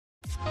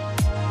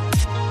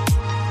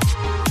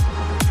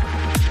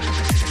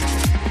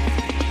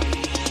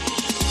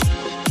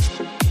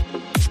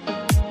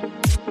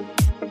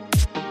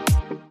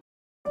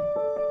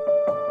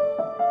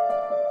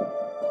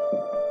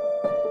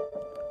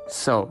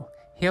So,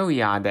 here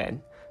we are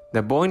then,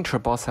 the Boeing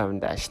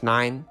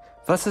 777-9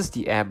 versus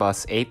the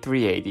Airbus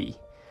A380.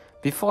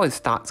 Before it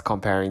starts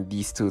comparing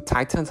these two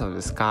titans of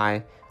the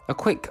sky, a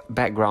quick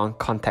background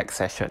context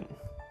session.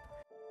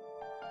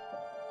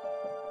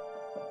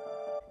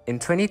 In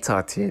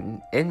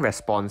 2013, in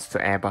response to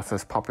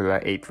Airbus's popular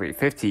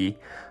A350,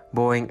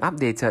 Boeing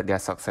updated their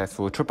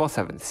successful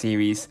 777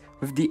 series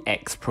with the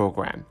X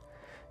program.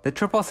 The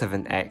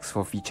 777X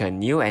will feature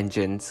new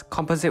engines,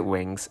 composite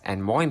wings,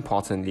 and more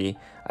importantly,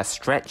 a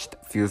stretched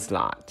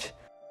fuselage.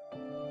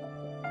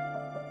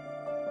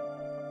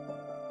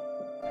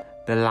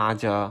 The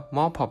larger,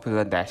 more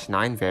popular Dash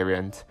 9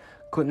 variant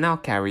could now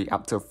carry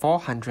up to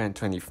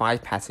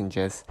 425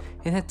 passengers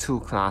in a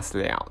two-class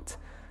layout,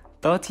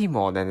 30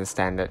 more than the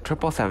standard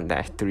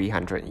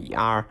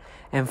 777-300ER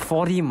and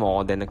 40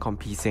 more than the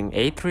competing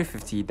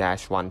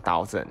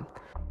A350-1000.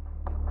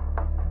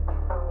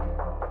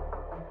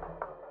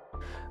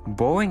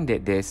 Boeing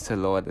did this to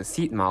lower the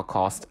seat mile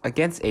cost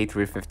against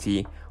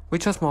A350,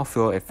 which was more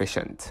fuel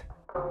efficient.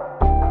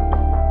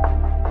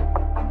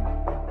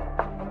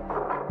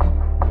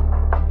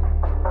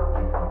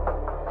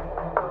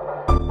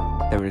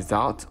 The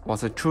result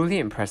was a truly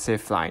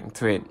impressive flying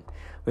twin,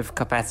 with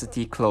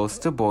capacity close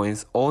to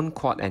Boeing's own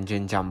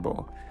quad-engine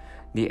jumbo.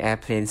 The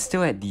airplane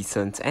still had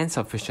decent and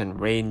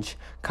sufficient range,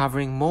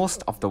 covering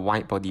most of the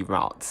wide-body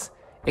routes.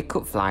 It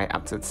could fly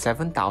up to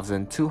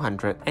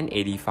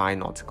 7,285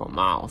 nautical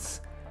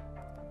miles.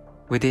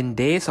 Within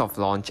days of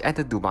launch at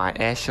the Dubai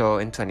Air Show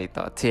in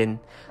 2013,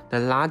 the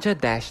larger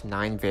Dash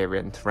 9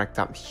 variant racked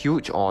up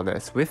huge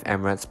orders, with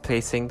Emirates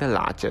placing the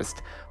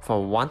largest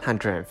for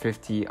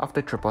 150 of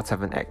the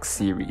 777X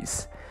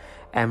series.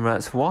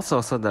 Emirates was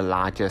also the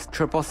largest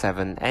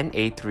 777 and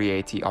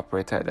A380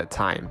 operator at the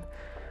time.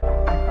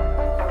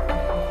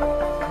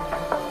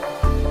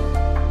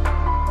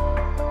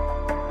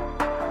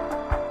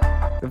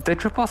 With the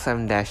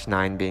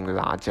 777-9 being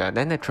larger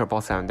than the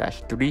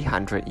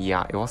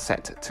 777-300ER it was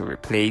set to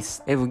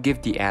replace, it would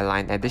give the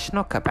airline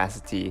additional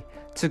capacity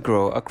to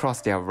grow across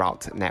their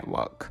route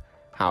network.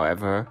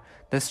 However,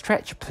 the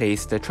stretch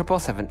placed the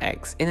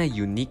 777X in a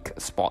unique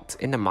spot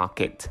in the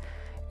market.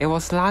 It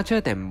was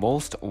larger than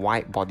most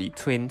wide-body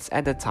twins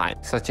at the time,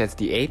 such as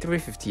the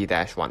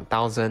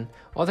A350-1000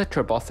 or the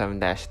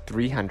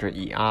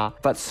 777-300ER,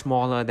 but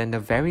smaller than the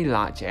very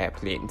large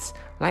airplanes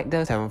like the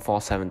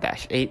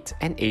 747-8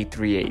 and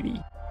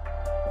A380.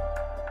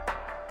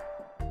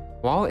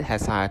 While it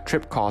has higher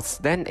trip costs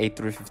than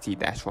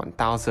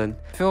A350-1000,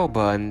 fuel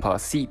burn per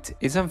seat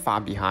isn't far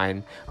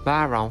behind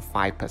by around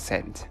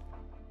 5%.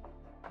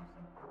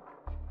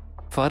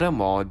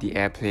 Furthermore, the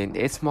airplane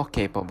is more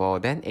capable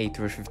than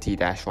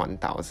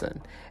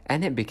A350-1000,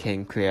 and it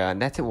became clear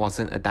that it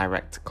wasn't a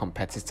direct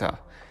competitor.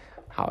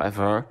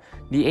 However,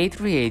 the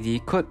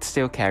A380 could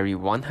still carry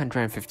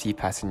 150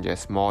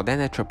 passengers more than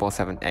the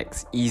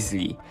 777X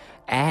easily,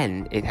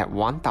 and it had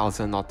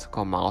 1,000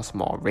 nautical miles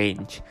more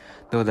range,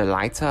 though the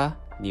lighter,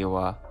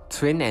 newer,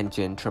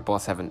 twin-engine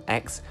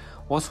 777X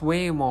was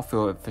way more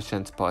fuel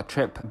efficient per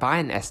trip by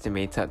an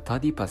estimated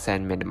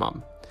 30%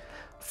 minimum.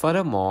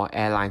 Furthermore,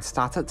 airlines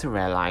started to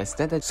realize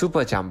that the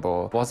Super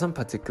Jumbo wasn't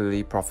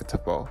particularly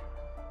profitable.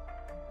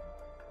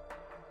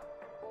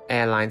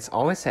 Airlines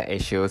always had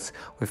issues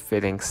with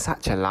filling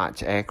such a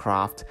large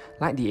aircraft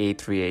like the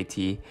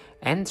A380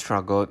 and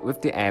struggled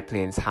with the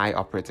airplane's high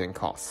operating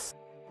costs.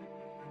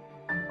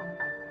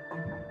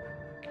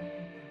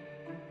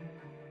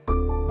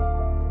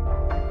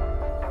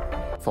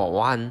 For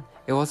one,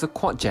 it was a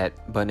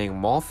quad-jet burning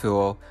more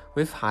fuel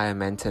with higher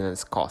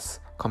maintenance costs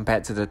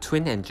compared to the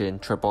twin-engine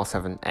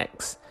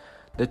 777X.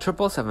 The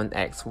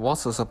 777X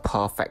was also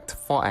perfect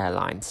for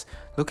airlines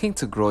looking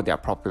to grow their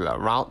popular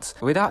routes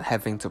without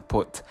having to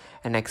put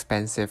an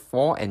expensive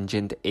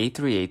 4-engined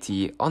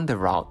A380 on the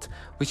route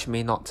which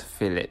may not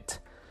fill it.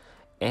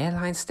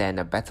 Airlines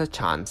stand a better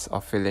chance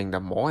of filling the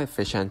more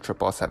efficient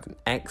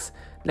 777X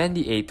than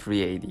the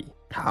A380.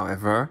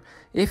 However,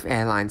 if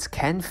airlines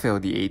can fill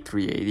the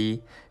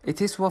A380,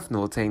 it is worth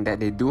noting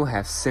that they do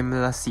have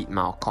similar seat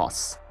mile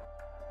costs.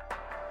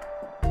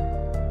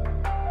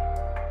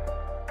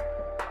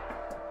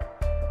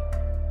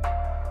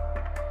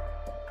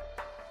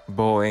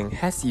 Boeing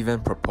has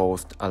even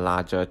proposed a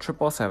larger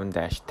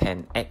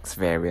 777-10X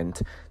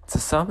variant to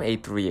some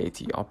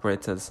A380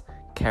 operators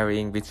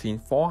carrying between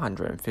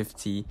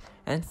 450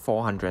 and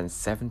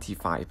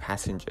 475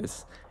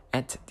 passengers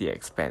at the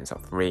expense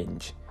of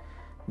range.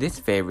 This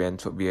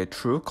variant would be a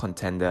true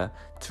contender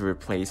to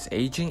replace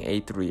aging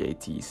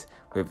A380s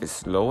with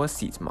its lower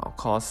seat mile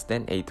cost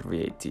than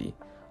A380,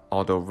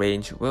 although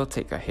range will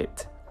take a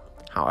hit.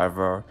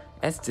 However,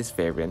 as this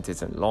variant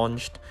isn't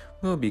launched,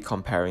 we'll be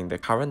comparing the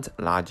current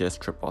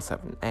largest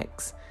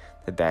 777X,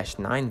 the Dash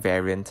 9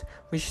 variant,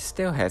 which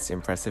still has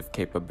impressive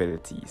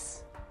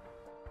capabilities.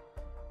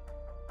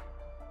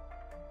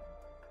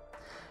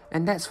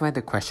 And that's where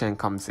the question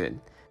comes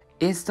in.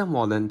 Is the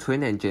modern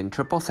twin-engine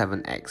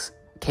 777X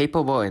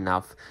capable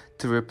enough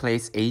to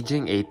replace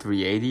aging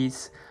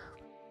A380s?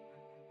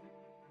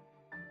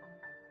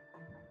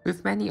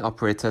 With many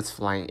operators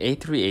flying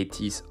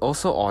A380s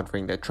also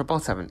ordering the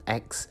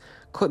 777X,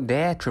 could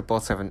their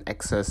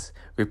 777Xs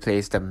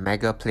replace the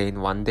mega plane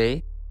one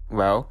day?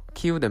 Well,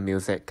 cue the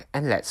music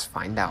and let's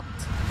find out.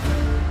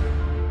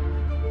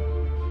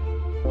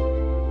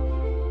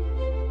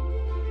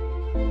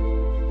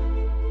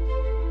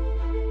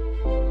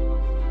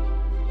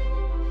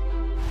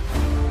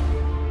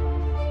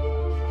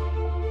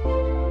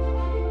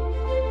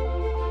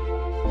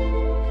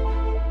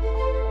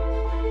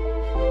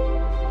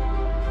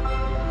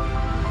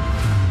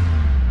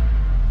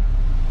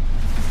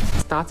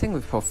 Starting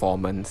with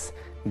performance,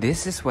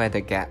 this is where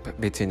the gap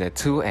between the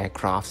two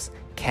aircrafts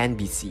can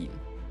be seen.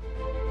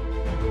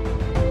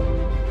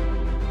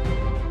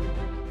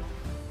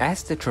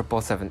 As the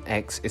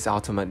 777X is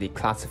ultimately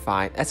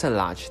classified as a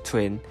large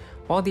twin,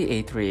 while the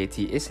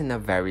A380 is in a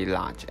very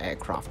large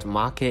aircraft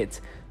market,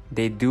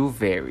 they do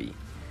vary.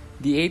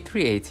 The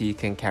A380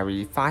 can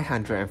carry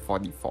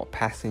 544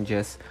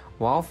 passengers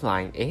while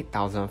flying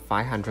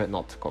 8,500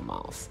 nautical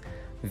miles.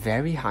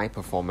 Very high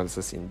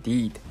performances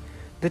indeed.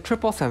 The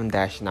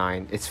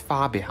 777-9 is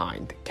far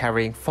behind,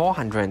 carrying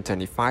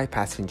 425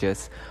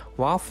 passengers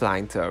while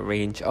flying to a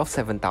range of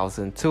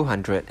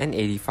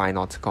 7,285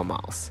 nautical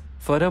miles.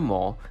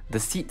 Furthermore, the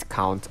seat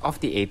count of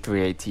the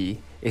A380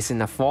 is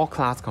in a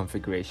 4-class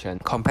configuration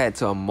compared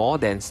to a more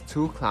dense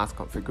 2-class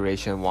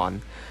configuration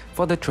one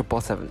for the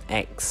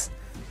 777X.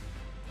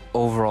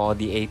 Overall,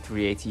 the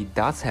A380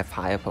 does have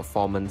higher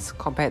performance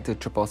compared to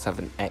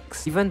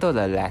 777X, even though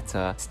the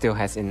latter still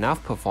has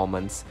enough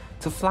performance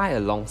to fly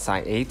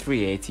alongside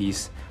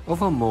A380s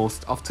over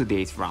most of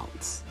today's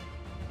routes.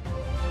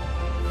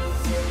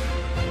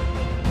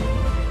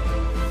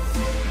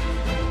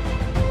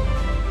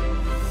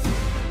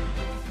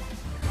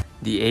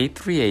 The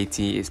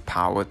A380 is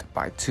powered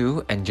by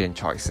two engine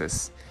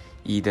choices,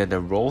 either the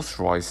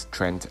Rolls-Royce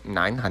Trent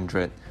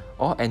 900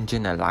 or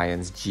Engine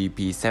Alliance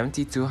GP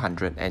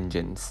 7200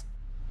 engines.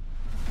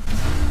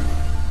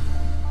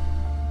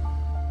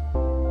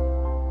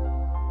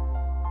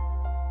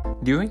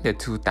 During the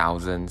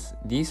 2000s,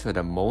 these were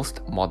the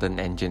most modern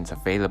engines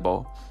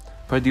available,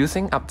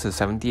 producing up to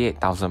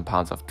 78,000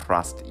 pounds of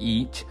thrust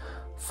each.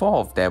 4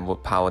 of them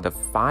would power the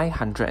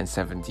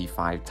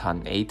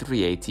 575-ton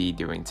A380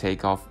 during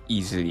takeoff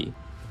easily.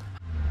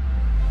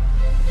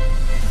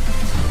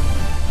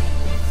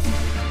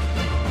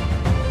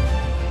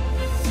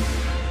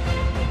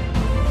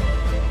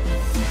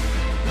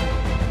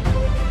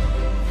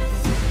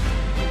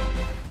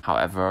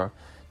 However,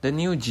 the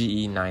new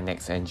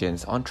GE9X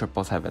engines on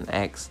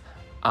 777X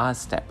are a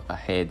step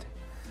ahead.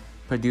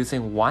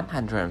 Producing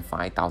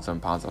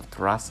 105,000 pounds of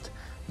thrust,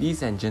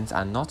 these engines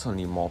are not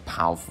only more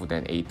powerful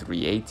than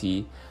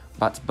A380,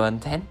 but burn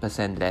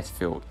 10% less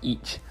fuel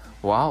each,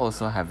 while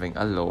also having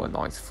a lower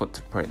noise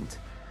footprint.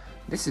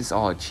 This is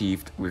all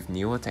achieved with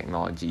newer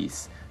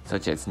technologies,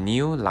 such as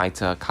new,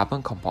 lighter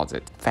carbon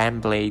composite fan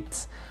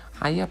blades,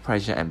 higher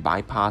pressure and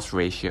bypass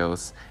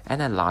ratios,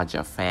 and a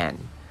larger fan.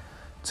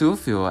 Two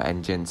fuel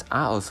engines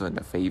are also in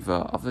the favor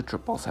of the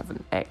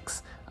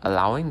 777X,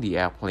 allowing the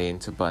airplane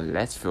to burn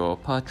less fuel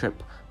per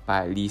trip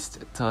by at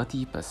least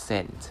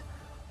 30%.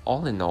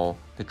 All in all,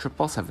 the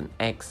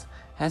 777X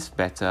has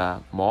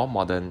better, more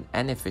modern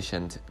and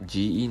efficient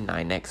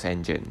GE9X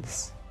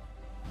engines.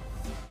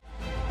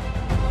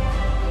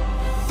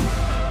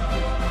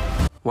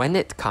 When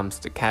it comes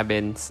to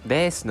cabins,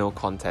 there is no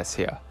contest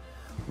here.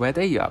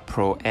 Whether you are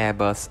pro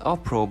Airbus or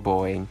pro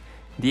Boeing,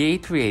 the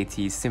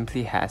A380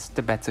 simply has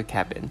the better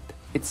cabin.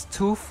 Its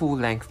two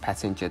full-length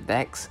passenger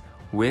decks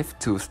with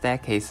 2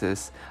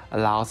 staircases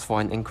allows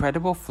for an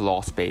incredible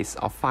floor space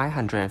of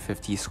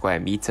 550 square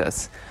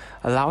meters,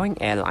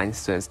 allowing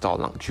airlines to install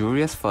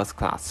luxurious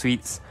first-class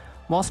suites,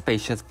 more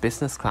spacious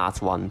business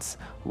class ones,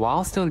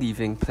 while still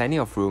leaving plenty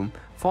of room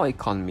for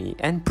economy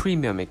and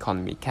premium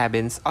economy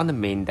cabins on the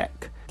main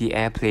deck. The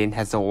airplane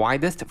has the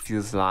widest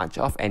fuselage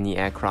of any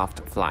aircraft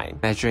flying,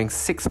 measuring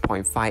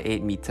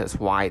 6.58 meters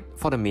wide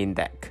for the main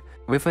deck.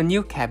 With a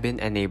new cabin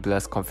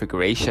enablers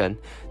configuration,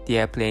 the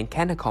airplane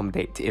can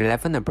accommodate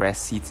 11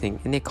 abreast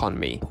seating in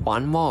economy,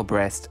 1 more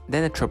abreast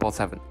than the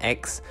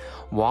 777X,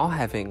 while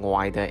having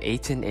wider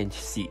 18-inch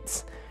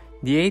seats.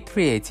 The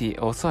A380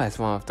 also has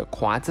one of the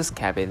quietest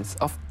cabins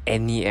of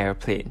any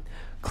airplane,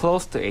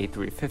 close to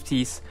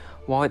A350s,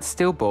 while it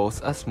still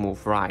boasts a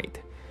smooth ride.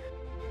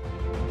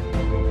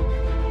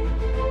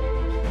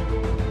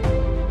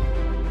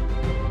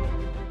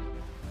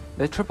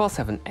 The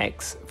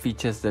 777X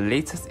features the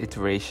latest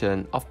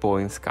iteration of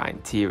Boeing's Sky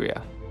Interior.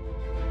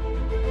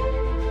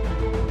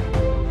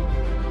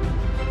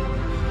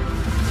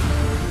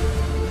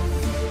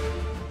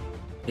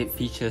 It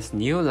features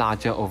new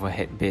larger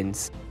overhead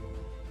bins,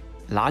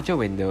 larger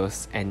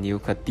windows, and new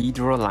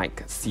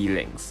cathedral-like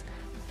ceilings.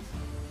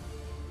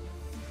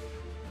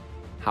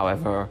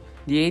 However,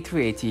 the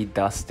A380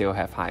 does still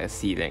have higher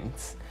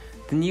ceilings.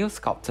 The new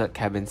sculpted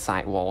cabin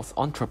sidewalls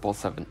on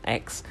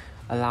 777X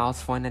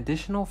allows for an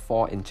additional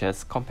 4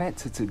 inches compared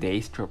to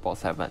today's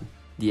 777.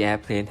 The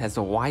airplane has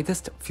the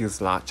widest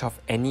fuselage of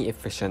any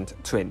efficient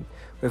twin,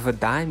 with a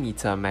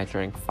diameter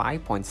measuring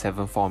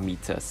 5.74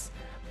 meters.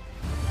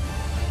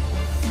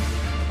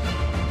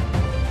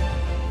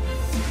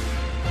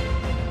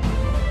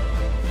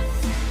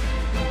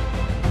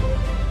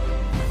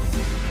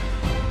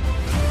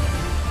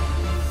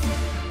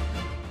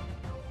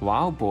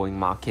 While Boeing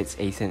markets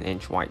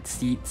 18-inch wide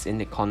seats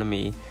in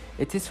economy,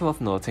 it is worth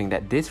noting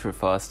that this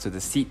refers to the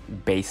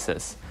seat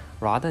bases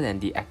rather than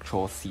the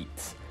actual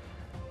seats.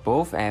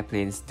 Both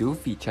airplanes do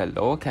feature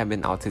lower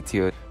cabin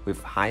altitude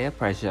with higher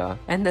pressure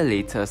and the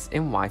latest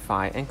in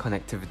Wi-Fi and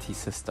connectivity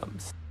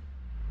systems.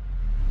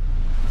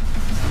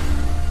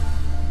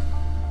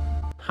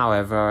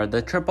 However,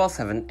 the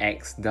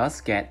 777X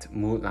does get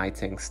mood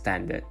lighting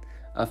standard,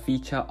 a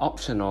feature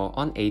optional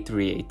on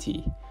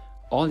A380.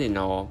 All in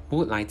all,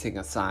 mood lighting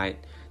aside,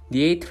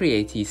 the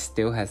A380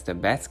 still has the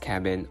best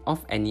cabin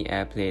of any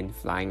airplane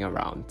flying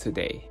around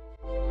today.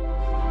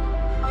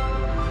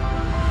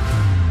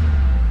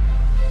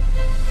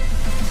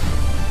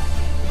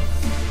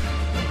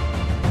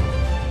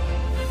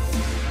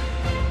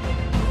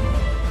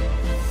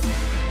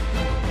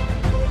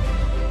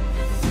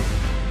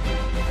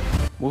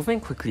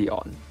 Moving quickly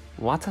on,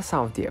 what are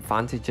some of the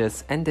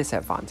advantages and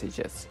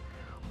disadvantages?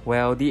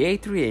 Well, the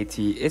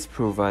A380 is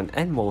proven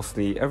and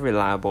mostly a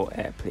reliable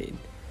airplane.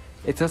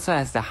 It also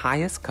has the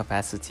highest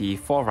capacity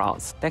for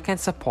routes that can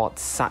support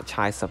such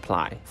high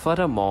supply.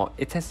 Furthermore,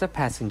 it has the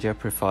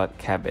passenger-preferred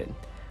cabin.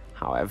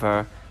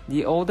 However,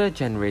 the older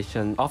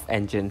generation of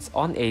engines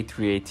on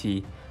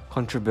A380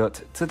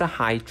 contribute to the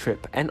high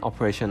trip and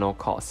operational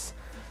costs.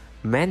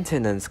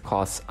 Maintenance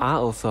costs are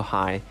also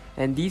high,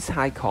 and these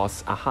high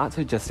costs are hard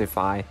to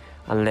justify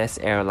unless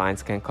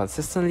airlines can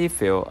consistently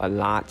fill a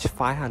large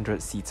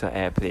 500-seater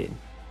airplane.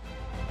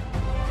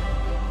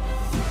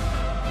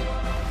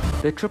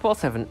 The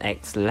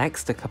 777X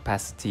lacks the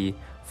capacity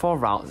for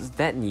routes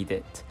that need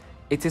it.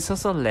 It is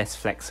also less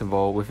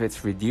flexible with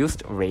its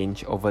reduced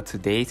range over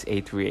today's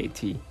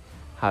A380.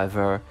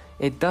 However,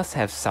 it does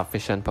have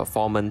sufficient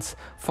performance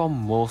for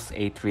most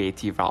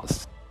A380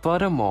 routes.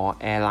 Furthermore,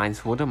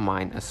 airlines wouldn't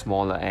mind a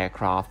smaller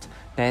aircraft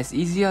that is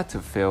easier to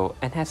fill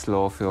and has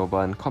lower fuel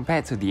burn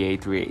compared to the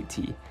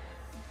A380.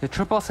 The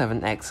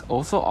 777X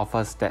also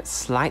offers that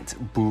slight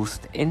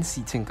boost in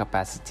seating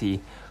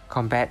capacity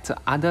compared to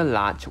other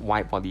large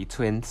wide-body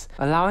twins,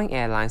 allowing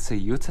airlines to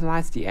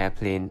utilize the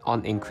airplane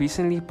on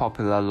increasingly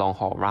popular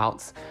long-haul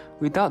routes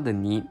without the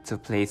need to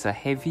place a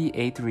heavy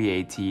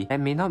A380 that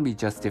may not be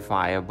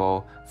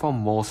justifiable for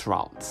most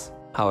routes.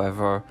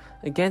 However,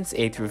 against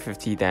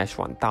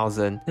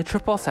A350-1000, the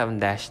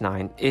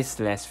 777-9 is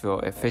less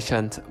fuel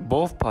efficient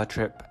both per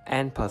trip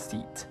and per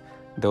seat,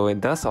 though it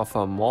does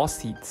offer more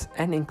seats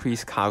and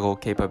increased cargo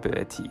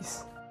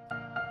capabilities.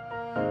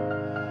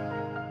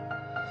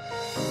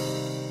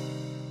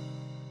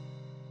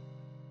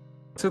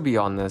 To be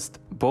honest,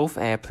 both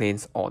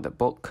airplanes or the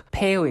book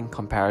pale in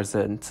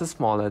comparison to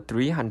smaller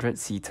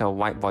 300-seater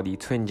wide-body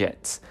twin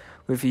jets,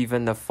 with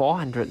even the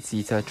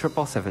 400-seater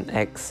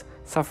 777X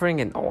suffering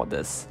in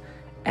orders.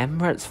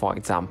 Emirates, for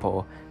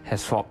example,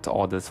 has swapped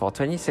orders for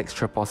 26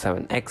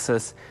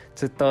 777Xs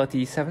to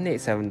 30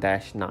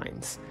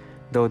 787-9s,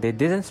 though they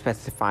didn't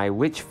specify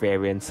which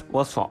variants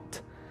were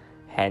swapped.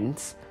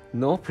 Hence,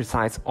 no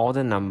precise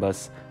order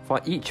numbers for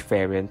each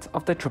variant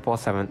of the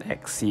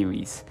 777X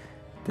series.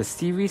 The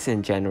series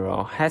in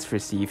general has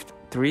received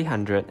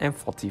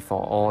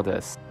 344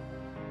 orders.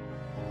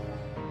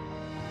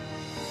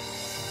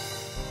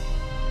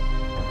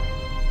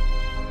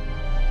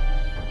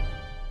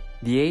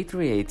 The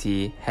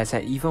A380 has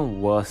had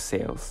even worse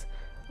sales.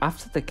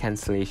 After the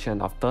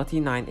cancellation of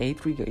 39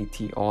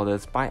 A380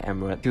 orders by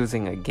Emirates,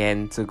 choosing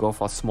again to go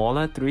for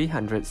smaller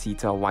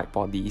 300-seater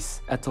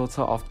widebodies, a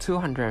total of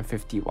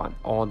 251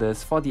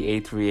 orders for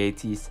the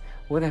A380s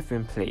would have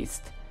been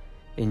placed.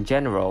 In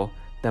general,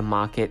 the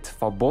market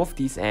for both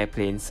these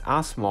airplanes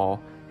are small,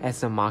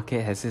 as the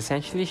market has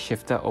essentially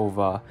shifted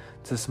over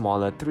to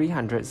smaller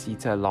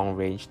 300-seater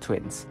long-range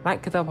twins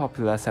like the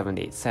popular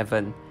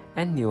 787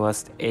 and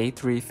newest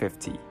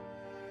A350.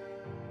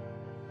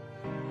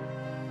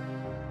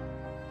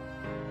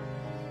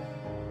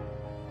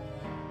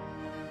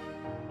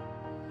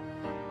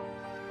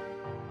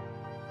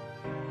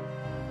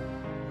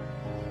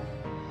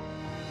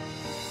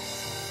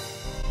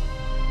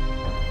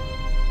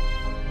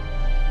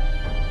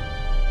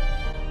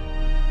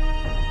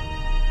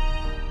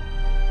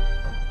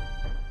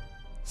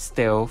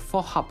 Still,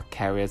 for hub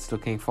carriers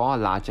looking for a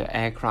larger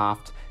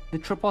aircraft, the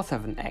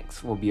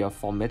 777X will be a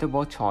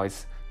formidable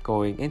choice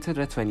going into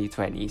the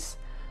 2020s.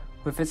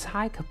 With its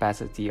high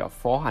capacity of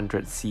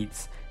 400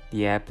 seats,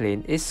 the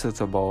airplane is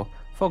suitable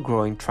for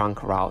growing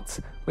trunk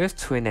routes with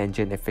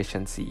twin-engine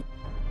efficiency.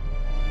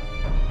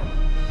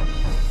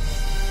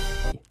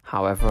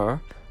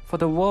 However, for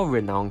the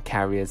world-renowned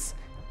carriers,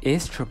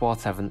 is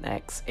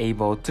 777X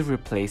able to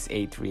replace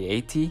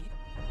A380?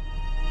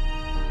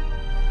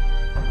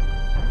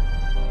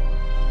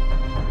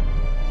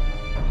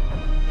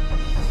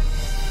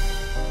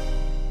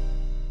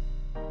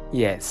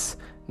 Yes,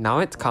 now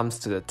it comes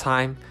to the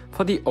time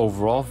for the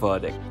overall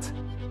verdict.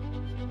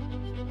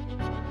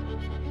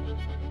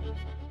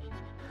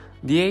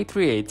 The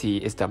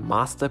A380 is the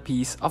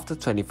masterpiece of the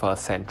 21st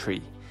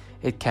century.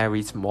 It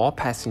carries more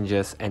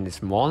passengers and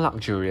is more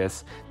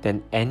luxurious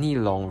than any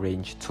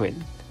long-range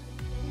twin.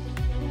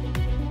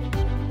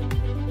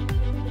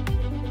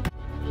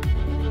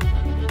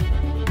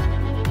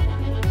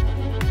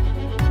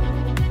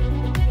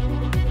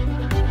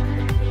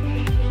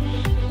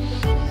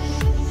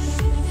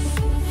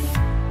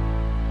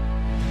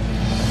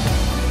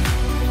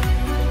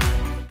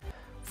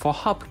 For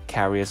hub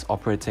carriers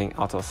operating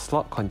out of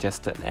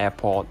slot-congested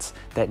airports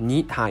that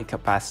need high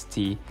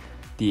capacity,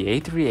 the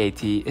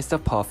A380 is the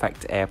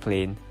perfect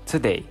airplane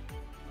today.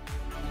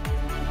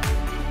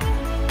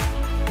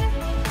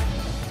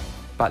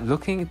 But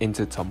looking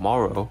into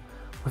tomorrow,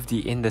 with the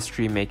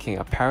industry making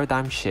a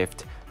paradigm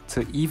shift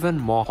to even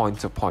more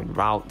point-to-point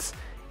routes,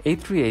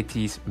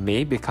 A380s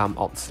may become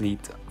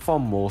obsolete for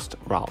most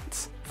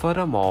routes.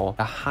 Furthermore,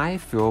 the high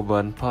fuel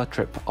burn per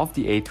trip of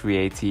the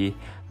A380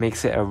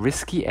 makes it a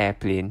risky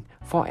airplane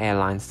for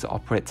airlines to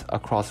operate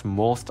across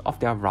most of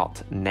their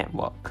route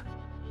network.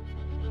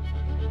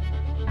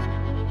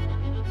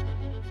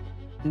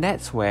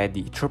 That's where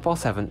the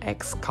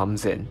 777X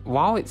comes in.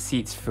 While it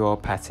seats fewer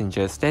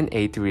passengers than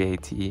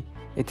A380,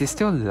 it is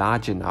still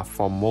large enough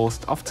for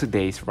most of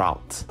today's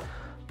routes.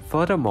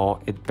 Furthermore,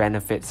 it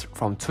benefits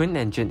from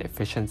twin-engine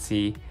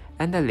efficiency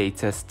and the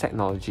latest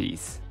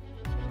technologies.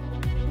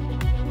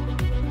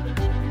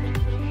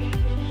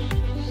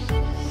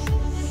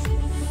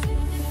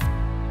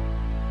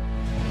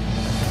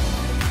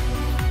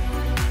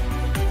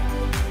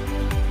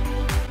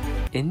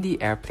 In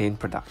the airplane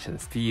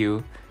production's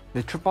view,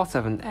 the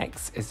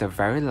 777X is a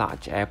very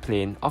large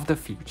airplane of the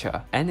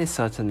future and is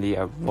certainly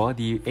a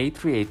worthy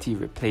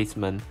A380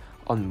 replacement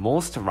on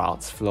most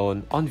routes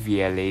flown on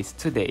VLAs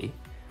today.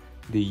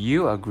 Do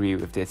you agree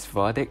with this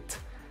verdict?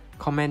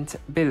 Comment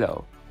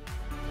below.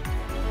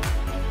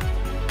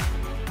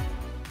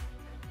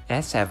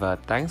 As ever,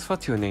 thanks for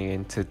tuning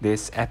in to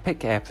this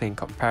epic airplane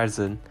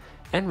comparison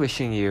and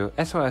wishing you,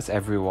 as well as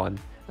everyone,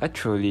 a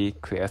truly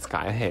clear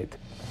sky ahead.